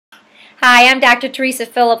Hi, I'm Dr. Teresa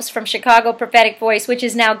Phillips from Chicago Prophetic Voice, which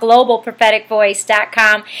is now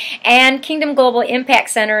globalpropheticvoice.com, and Kingdom Global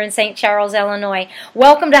Impact Center in St. Charles, Illinois.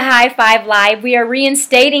 Welcome to High Five Live. We are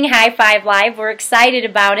reinstating High Five Live. We're excited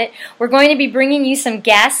about it. We're going to be bringing you some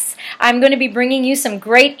guests. I'm going to be bringing you some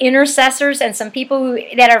great intercessors and some people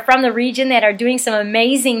that are from the region that are doing some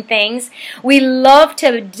amazing things. We love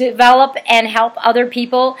to develop and help other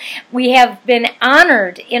people. We have been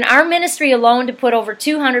honored in our ministry alone to put over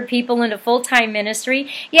 200 people into full-time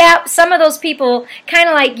ministry. Yeah, some of those people kind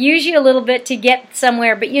of like use you a little bit to get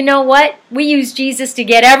somewhere, but you know what? We use Jesus to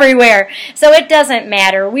get everywhere. So it doesn't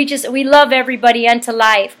matter. We love everybody unto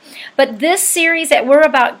life. But this series that we're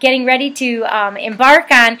about getting ready to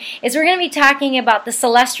embark on is we're going to be talking about the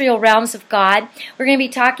celestial realms of God. We're going to be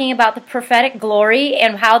talking about the prophetic glory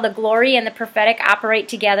and how the glory and the prophetic operate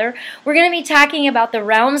together. We're going to be talking about the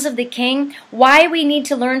realms of the King, why we need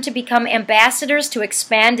to learn to become ambassadors to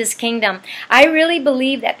expand His kingdom. I really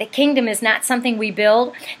believe that the kingdom is not something we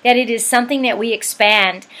build, that it is something that we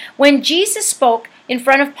expand. When Jesus spoke in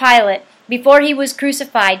front of Pilate, before He was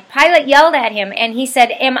crucified, Pilate yelled at Him and he said,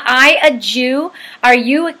 "Am I a Jew? Are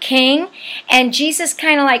you a king?" And Jesus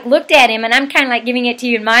kind of like looked at him, and I'm kind of like giving it to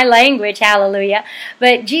you in my language, hallelujah.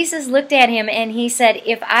 But Jesus looked at him and He said,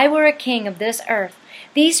 "If I were a king of this earth,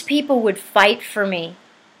 these people would fight for me."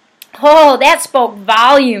 Oh, that spoke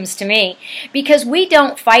volumes to me, because we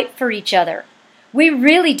don't fight for each other. We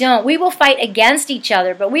really don't. We will fight against each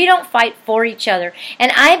other, but we don't fight for each other.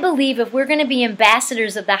 And I believe if we're going to be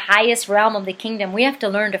ambassadors of the highest realm of the kingdom, we have to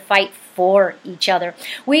learn to fight for each other.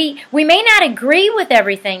 We may not agree with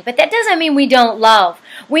everything, but that doesn't mean we don't love.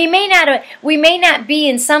 We may not be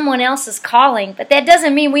in someone else's calling, but that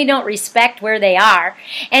doesn't mean we don't respect where they are.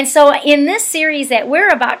 And so in this series that we're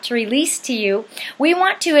about to release to you, we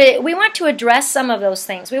want to address some of those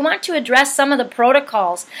things. We want to address some of the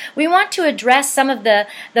protocols. We want to address some of the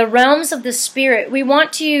realms of the Spirit. We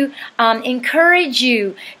want to encourage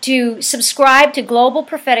you to subscribe to Global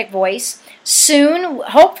Prophetic Voice. Soon,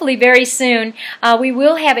 hopefully very soon, we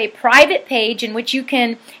will have a private page in which you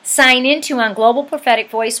can sign into on Global Prophetic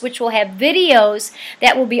Voice, which will have videos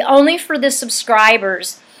that will be only for the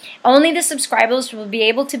subscribers. Only the subscribers will be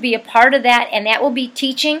able to be a part of that, and that will be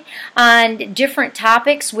teaching on different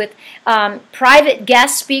topics with private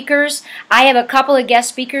guest speakers. I have a couple of guest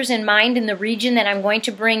speakers in mind in the region that I'm going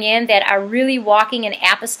to bring in that are really walking in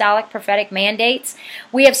apostolic prophetic mandates.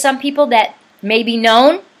 We have some people that may be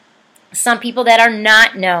known, some people that are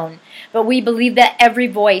not known, but we believe that every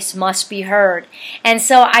voice must be heard. And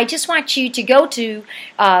so I just want you to go to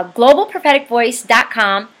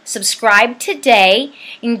globalpropheticvoice.com, subscribe today,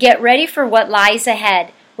 and get ready for what lies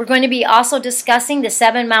ahead. We're going to be also discussing the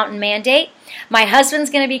 7 Mountain Mandate. My husband's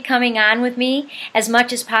going to be coming on with me as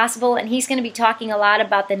much as possible, and he's going to be talking a lot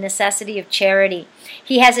about the necessity of charity.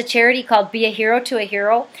 He has a charity called Be a Hero to a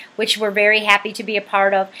Hero, which we're very happy to be a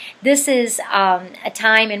part of. This is a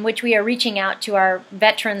time in which we are reaching out to our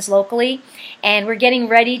veterans locally, and we're getting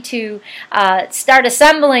ready to start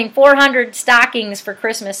assembling 400 stockings for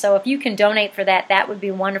Christmas. So if you can donate for that, that would be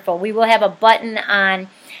wonderful. We will have a button on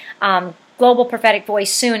Global Prophetic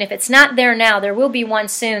Voice soon. If it's not there now, there will be one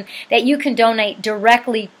soon that you can donate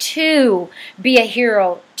directly to Be a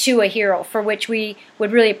Hero to a Hero, for which we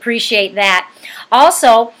would really appreciate that.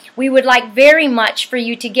 Also, we would like very much for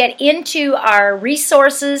you to get into our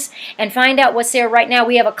resources and find out what's there. Right now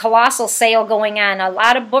we have a colossal sale going on. A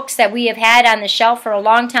lot of books that we have had on the shelf for a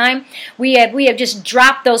long time, we have just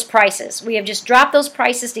dropped those prices. We have just dropped those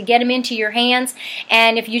prices to get them into your hands.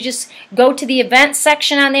 And if you just go to the events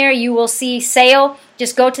section on there, you will see sale.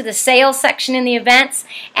 Just go to the sales section in the events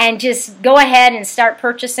and just go ahead and start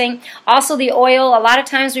purchasing. Also the oil, a lot of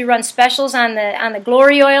times we run specials on the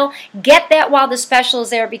glory oil. Get that while the special is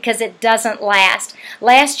there, because it doesn't last.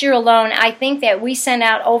 Last year alone, I think that we sent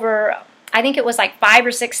out over, I think it was like 5,000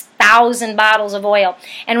 or 6,000 bottles of oil,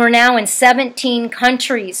 and we're now in 17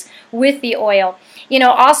 countries with the oil. You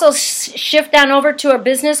know, also shift on over to a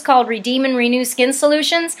business called Redeem and Renew Skin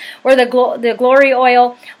Solutions, where the Glory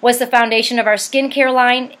Oil was the foundation of our skincare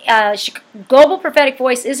line. Global Prophetic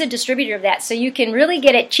Voice is a distributor of that, so you can really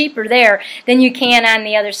get it cheaper there than you can on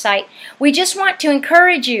the other site. We just want to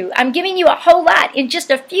encourage you. I'm giving you a whole lot in just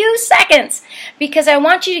a few seconds because I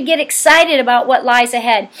want you to get excited about what lies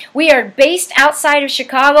ahead. We are based outside of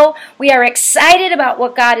Chicago. We are excited about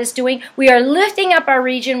what God is doing. We are lifting up our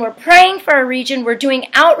region. We're praying for our region. We're doing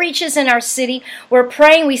outreaches in our city. We're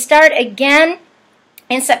praying. We start again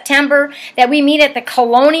in September that we meet at the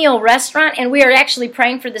Colonial Restaurant, and we are actually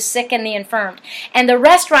praying for the sick and the infirmed. And the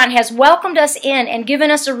restaurant has welcomed us in and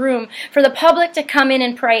given us a room for the public to come in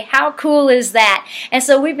and pray. How cool is that? And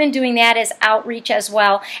so we've been doing that as outreach as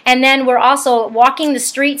well. And then we're also walking the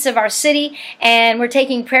streets of our city, and we're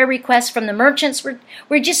taking prayer requests from the merchants.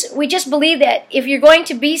 We just believe that if you're going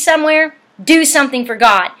to be somewhere, do something for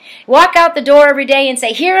God. Walk out the door every day and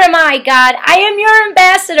say, "Here am I, God. I am your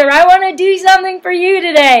ambassador. I want to do something for you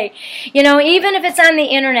today." You know, even if it's on the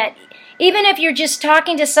internet, even if you're just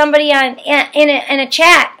talking to somebody in a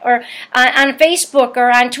chat or on Facebook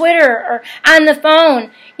or on Twitter or on the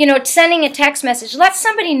phone, you know, sending a text message, let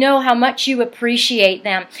somebody know how much you appreciate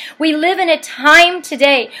them. We live in a time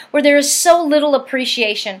today where there is so little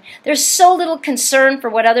appreciation. There's so little concern for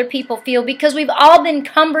what other people feel because we've all been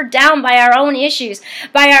cumbered down by our own issues,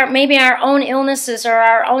 by maybe our own illnesses or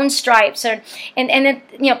our own stripes, and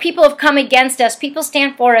you know, people have come against us. People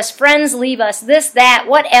stand for us. Friends leave us. This, that,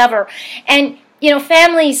 whatever. And you know,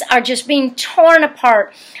 families are just being torn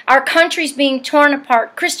apart. Our country's being torn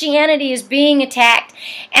apart. Christianity is being attacked.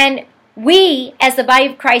 And we, as the body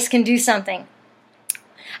of Christ, can do something.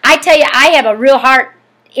 I tell you, I have a real heart.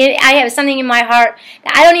 I have something in my heart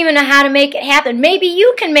that I don't even know how to make it happen. Maybe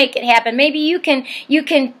you can make it happen. Maybe you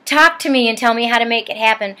can talk to me and tell me how to make it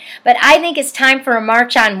happen. But I think it's time for a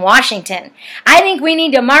march on Washington. I think we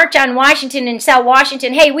need to march on Washington and tell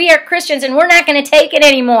Washington, hey, we are Christians and we're not going to take it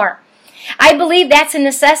anymore. I believe that's a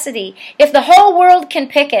necessity. If the whole world can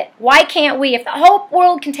pick it, why can't we? If the whole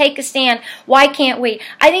world can take a stand, why can't we?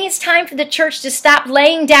 I think it's time for the church to stop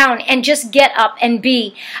laying down and just get up and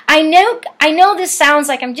be. I know this sounds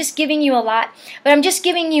like I'm just giving you a lot, but I'm just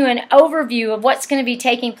giving you an overview of what's going to be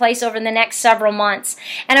taking place over the next several months.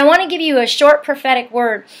 And I want to give you a short prophetic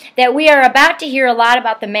word that we are about to hear a lot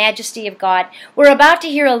about the majesty of God. We're about to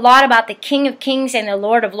hear a lot about the King of Kings and the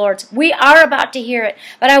Lord of Lords. We are about to hear it,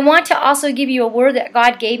 but I want to also give you a word that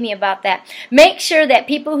God gave me about that. Make sure that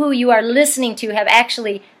people who you are listening to have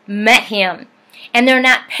actually met Him and they're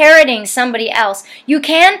not parroting somebody else. You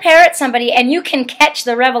can parrot somebody and you can catch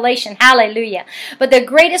the revelation. Hallelujah. But the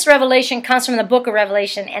greatest revelation comes from the book of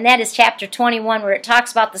Revelation, and that is chapter 21, where it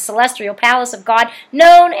talks about the celestial palace of God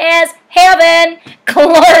known as heaven.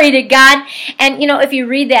 Glory to God. And you know, if you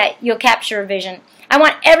read that, you'll capture a vision. I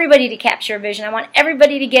want everybody to capture a vision. I want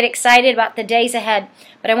everybody to get excited about the days ahead.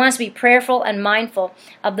 But I want us to be prayerful and mindful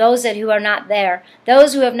of those who are not there,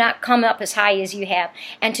 those who have not come up as high as you have,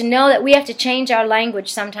 and to know that we have to change our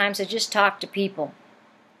language sometimes to just talk to people.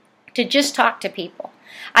 To just talk to people.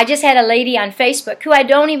 I just had a lady on Facebook who I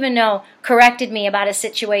don't even know corrected me about a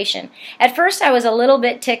situation. At first I was a little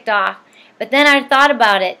bit ticked off, but then I thought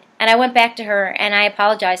about it. And I went back to her and I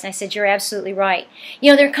apologized and I said, "You're absolutely right."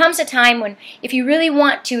 You know, there comes a time when if you really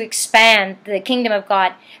want to expand the kingdom of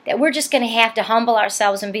God, that we're just going to have to humble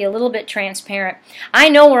ourselves and be a little bit transparent. I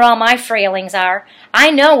know where all my failings are.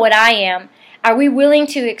 I know what I am. Are we willing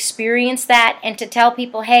to experience that and to tell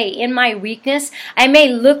people, hey, in my weakness, I may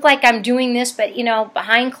look like I'm doing this, but, you know,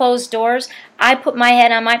 behind closed doors, I put my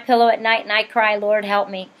head on my pillow at night and I cry, "Lord,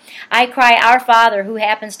 help me." I cry, "Our Father who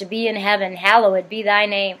happens to be in heaven, hallowed be thy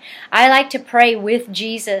name." I like to pray with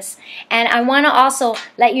Jesus. And I want to also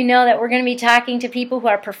let you know that we're going to be talking to people who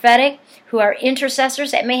are prophetic, who are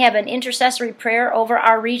intercessors, that may have an intercessory prayer over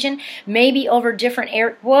our region, maybe over different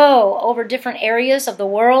areas of the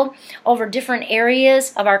world, over different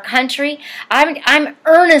areas of our country. I'm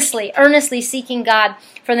earnestly seeking God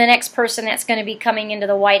for the next person that's going to be coming into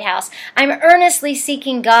the White House. I'm earnestly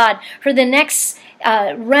seeking God for the next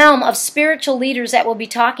realm of spiritual leaders that will be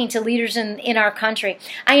talking to leaders in our country.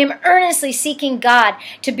 I am earnestly seeking God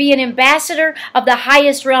to be an ambassador of the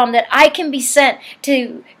highest realm, that I can be sent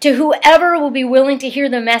to whoever will be willing to hear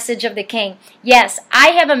the message of the King. Yes, I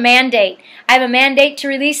have a mandate. I have a mandate to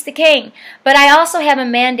release the King, but I also have a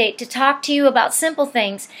mandate to talk to you about simple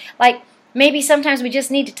things, like maybe sometimes we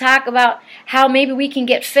just need to talk about how maybe we can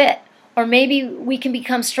get fit, or maybe we can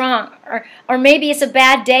become strong, or maybe it's a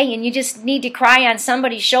bad day and you just need to cry on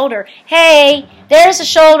somebody's shoulder. Hey, there's a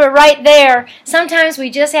shoulder right there. Sometimes we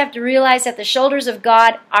just have to realize that the shoulders of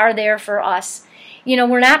God are there for us. You know,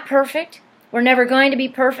 we're not perfect. We're never going to be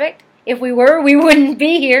perfect. If we were, we wouldn't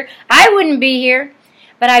be here. I wouldn't be here.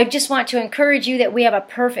 But I just want to encourage you that we have a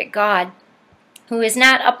perfect God who is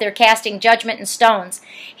not up there casting judgment and stones.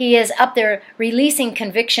 He is up there releasing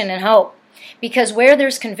conviction and hope. Because where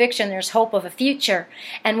there's conviction, there's hope of a future.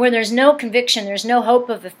 And where there's no conviction, there's no hope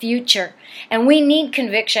of a future. And we need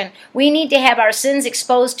conviction. We need to have our sins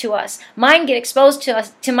exposed to us. Mine get exposed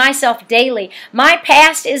to myself daily. My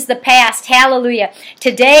past is the past. Hallelujah.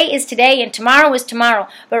 Today is today and tomorrow is tomorrow.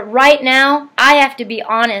 But right now, I have to be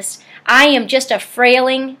honest. I am just a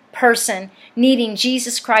frailing person needing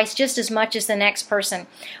Jesus Christ just as much as the next person.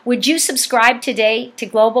 Would you subscribe today to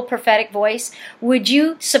Global Prophetic Voice? Would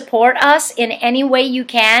you support us in any way you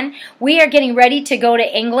can? We are getting ready to go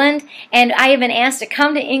to England, and I have been asked to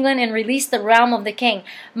come to England and release the realm of the King.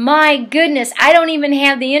 My goodness, I don't even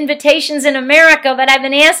have the invitations in America, but I've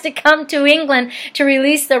been asked to come to England to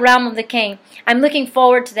release the realm of the King. I'm looking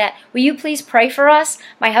forward to that. Will you please pray for us,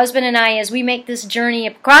 my husband and I, as we make this journey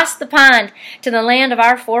across the pond to the land of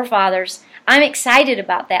our forefathers? I'm excited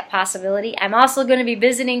about that possibility. I'm also going to be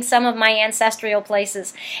visiting some of my ancestral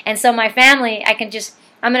places. And so my family, I'm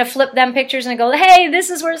going to flip them pictures and go, hey, this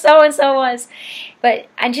is where so-and-so was. But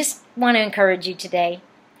I just want to encourage you today.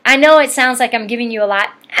 I know it sounds like I'm giving you a lot,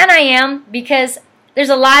 and I am, because there's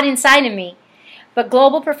a lot inside of me. But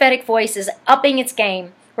Global Prophetic Voice is upping its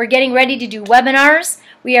game. We're getting ready to do webinars.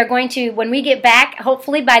 We are going to, when we get back,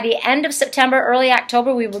 hopefully by the end of September, early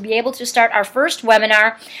October, we will be able to start our first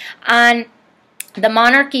webinar on the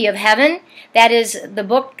Monarchy of Heaven. That is the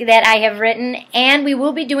book that I have written, and we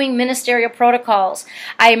will be doing ministerial protocols.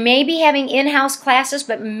 I may be having in-house classes,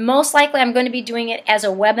 but most likely I'm going to be doing it as a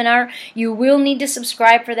webinar. You will need to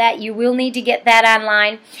subscribe for that. You will need to get that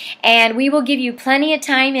online, and we will give you plenty of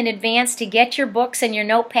time in advance to get your books and your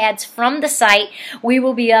notepads from the site. We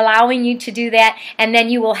will be allowing you to do that, and then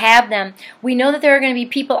you will have them. We know that there are going to be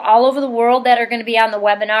people all over the world that are going to be on the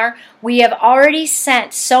webinar. We have already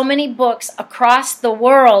sent so many books across the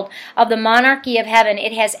world of the Monarchy of Heaven.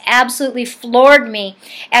 It has absolutely floored me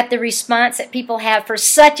at the response that people have for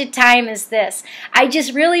such a time as this. I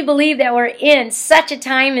just really believe that we're in such a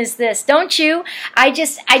time as this. Don't you? I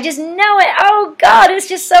just know it. Oh God, it's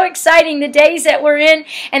just so exciting, the days that we're in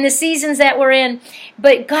and the seasons that we're in.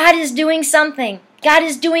 But God is doing something. God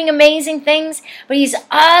is doing amazing things, but He's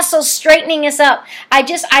also straightening us up. I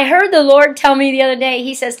heard the Lord tell me the other day,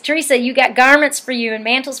 He says, Teresa, you got garments for you and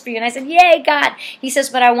mantles for you. And I said, yay, God. He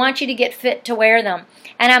says, but I want you to get fit to wear them.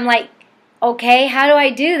 And I'm like, okay, how do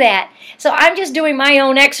I do that? So I'm just doing my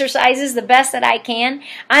own exercises the best that I can.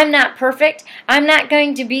 I'm not perfect. I'm not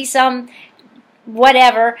going to be some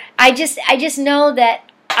whatever. I just know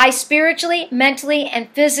that I spiritually, mentally, and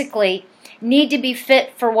physically need to be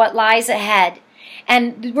fit for what lies ahead.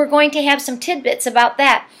 And we're going to have some tidbits about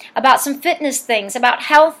that, about some fitness things, about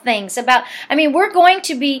health things, we're going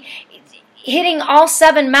to be hitting all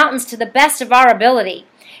 7 mountains to the best of our ability,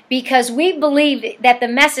 because we believe that the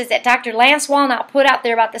message that Dr. Lance Walnut put out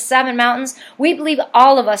there about the 7 mountains, we believe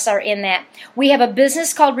all of us are in that. We have a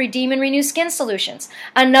business called Redeem and Renew Skin Solutions,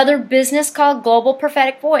 another business called Global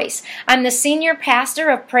Prophetic Voice. I'm the senior pastor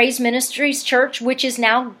of Praise Ministries Church, which is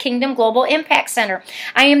now Kingdom Global Impact Center.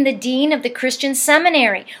 I am the dean of the Christian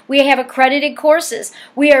Seminary. We have accredited courses.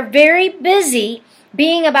 We are very busy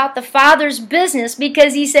being about the Father's business,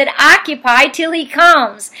 because He said, occupy till He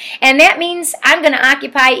comes. And that means I'm going to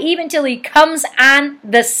occupy even till He comes on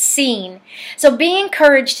the scene. So be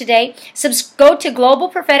encouraged today. Go to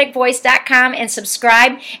globalpropheticvoice.com and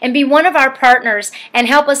subscribe and be one of our partners and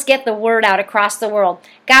help us get the word out across the world.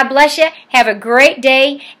 God bless you. Have a great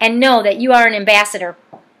day, and know that you are an ambassador.